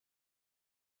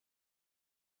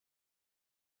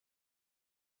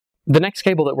The next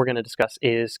cable that we're going to discuss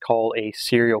is called a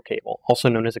serial cable, also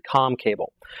known as a COM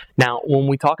cable. Now, when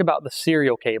we talk about the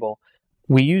serial cable,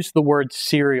 we use the word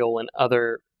serial in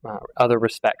other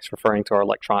respects referring to our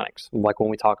electronics, like when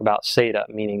we talk about SATA,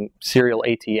 meaning serial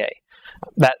ATA.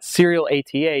 That serial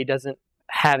ATA doesn't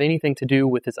have anything to do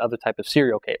with this other type of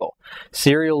serial cable.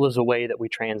 Serial is a way that we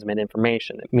transmit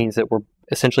information. It means that we're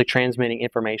essentially transmitting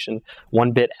information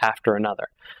one bit after another.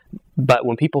 But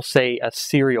when people say a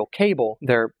serial cable,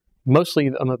 they're mostly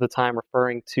of the time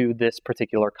referring to this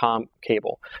particular COM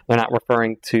cable. They're not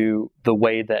referring to the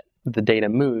way that the data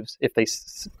moves if they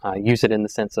use it in the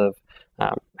sense of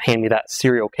hand me that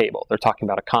serial cable. They're talking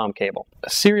about a COM cable. A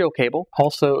serial cable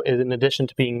also, in addition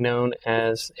to being known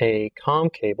as a COM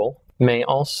cable, may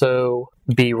also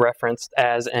be referenced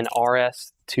as an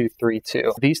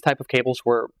RS-232. These type of cables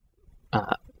were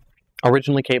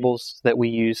originally cables that we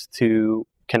used to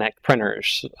connect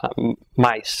printers,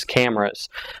 mice, cameras,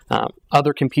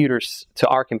 other computers to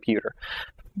our computer.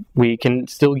 We can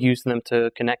still use them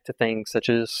to connect to things such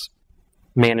as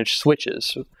managed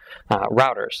switches,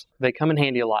 routers. They come in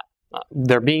handy a lot.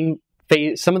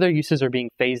 Some of their uses are being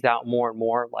phased out more and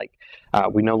more. Like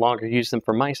we no longer use them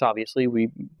for mice, obviously.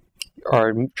 We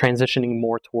are transitioning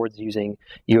more towards using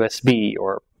USB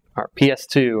or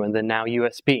PS2 and then now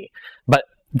USB. But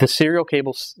the serial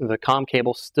cables, the COM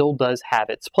cable still does have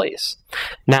its place.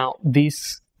 Now,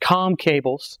 these COM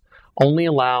cables only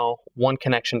allow one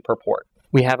connection per port.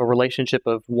 We have a relationship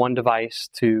of one device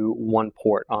to one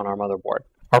port on our motherboard.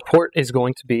 Our port is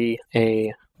going to be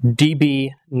a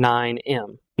DB-9m,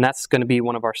 and that's going to be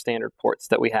one of our standard ports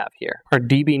that we have here. Our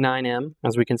DB-9m,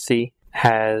 as we can see,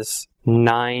 has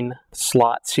 9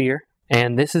 slots here.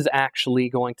 And this is actually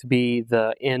going to be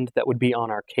the end that would be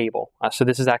on our cable. So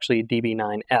this is actually a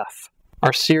DB-9F.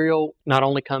 Our serial not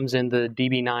only comes in the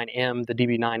DB-9M, the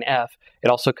DB-9F, it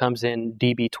also comes in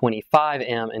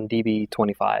DB-25M and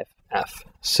DB-25F.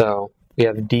 So we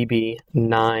have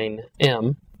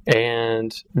DB-9M,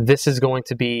 and this is going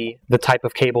to be the type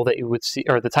of cable that you would see,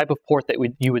 or the type of port that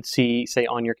you would see, say,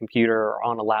 on your computer or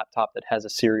on a laptop that has a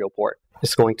serial port.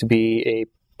 It's going to be a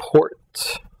port.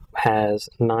 Has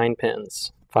 9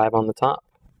 pins, 5 on the top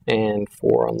and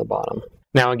 4 on the bottom.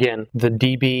 Now again, the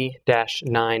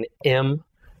DB-9M,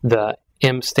 the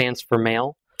M stands for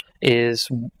male, is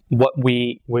what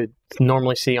we would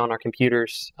normally see on our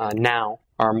computers now,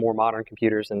 our more modern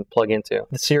computers, and plug into.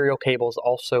 The serial cables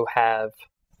also have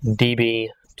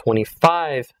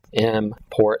DB-25M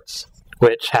ports,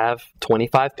 which have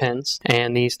 25 pins,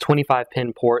 and these 25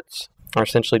 pin ports are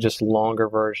essentially just longer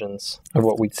versions of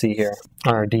what we'd see here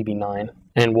on our DB9.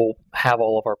 And we'll have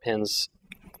all of our pins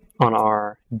on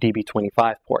our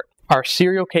DB25 port. Our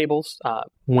serial cables,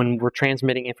 when we're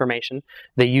transmitting information,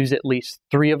 they use at least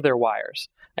 3 of their wires.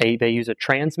 They use a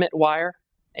transmit wire,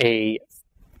 a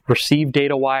receive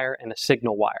data wire, and a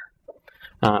signal wire.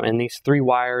 And these 3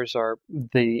 wires are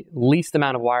the least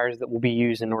amount of wires that will be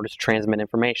used in order to transmit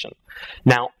information.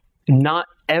 Now, not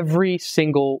every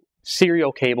single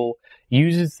serial cable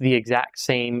uses the exact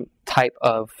same type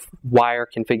of wire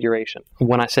configuration.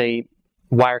 When I say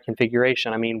wire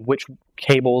configuration, I mean which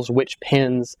cables, which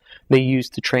pins they use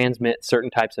to transmit certain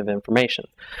types of information.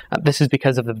 This is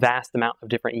because of the vast amount of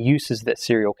different uses that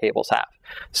serial cables have.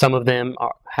 Some of them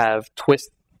have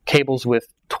cables with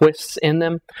twists in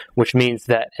them, which means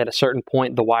that at a certain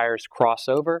point the wires cross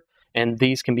over, and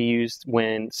these can be used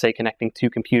when, say, connecting 2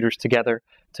 computers together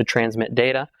to transmit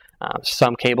data.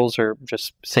 Some cables are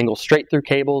just single straight-through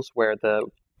cables where the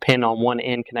pin on one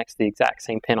end connects the exact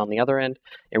same pin on the other end.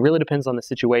 It really depends on the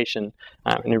situation,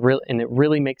 and it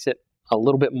really makes it a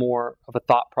little bit more of a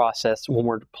thought process when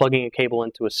we're plugging a cable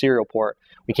into a serial port.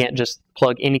 We can't just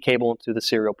plug any cable into the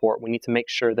serial port. We need to make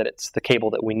sure that it's the cable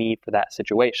that we need for that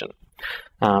situation.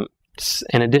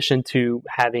 In addition to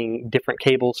having different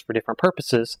cables for different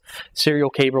purposes, serial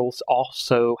cables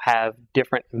also have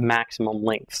different maximum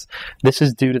lengths. This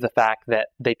is due to the fact that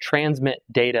they transmit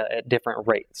data at different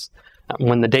rates.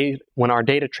 When our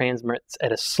data transmits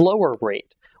at a slower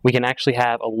rate, we can actually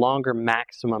have a longer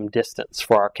maximum distance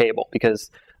for our cable, because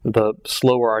the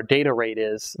slower our data rate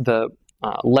is, the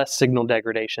less signal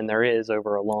degradation there is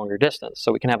over a longer distance,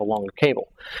 so we can have a longer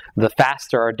cable. The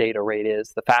faster our data rate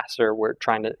is, the faster we're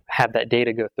trying to have that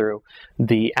data go through,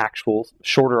 the actual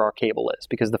shorter our cable is,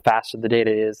 because the faster the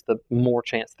data is, the more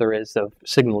chance there is of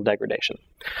signal degradation.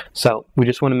 So we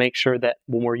just want to make sure that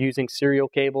when we're using serial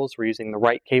cables, we're using the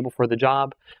right cable for the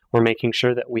job. We're making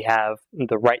sure that we have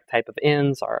the right type of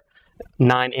ends, our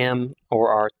 9M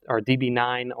or our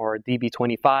DB9 or our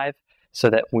DB25, so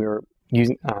that we're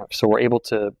able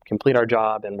to complete our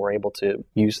job and we're able to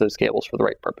use those cables for the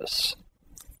right purpose.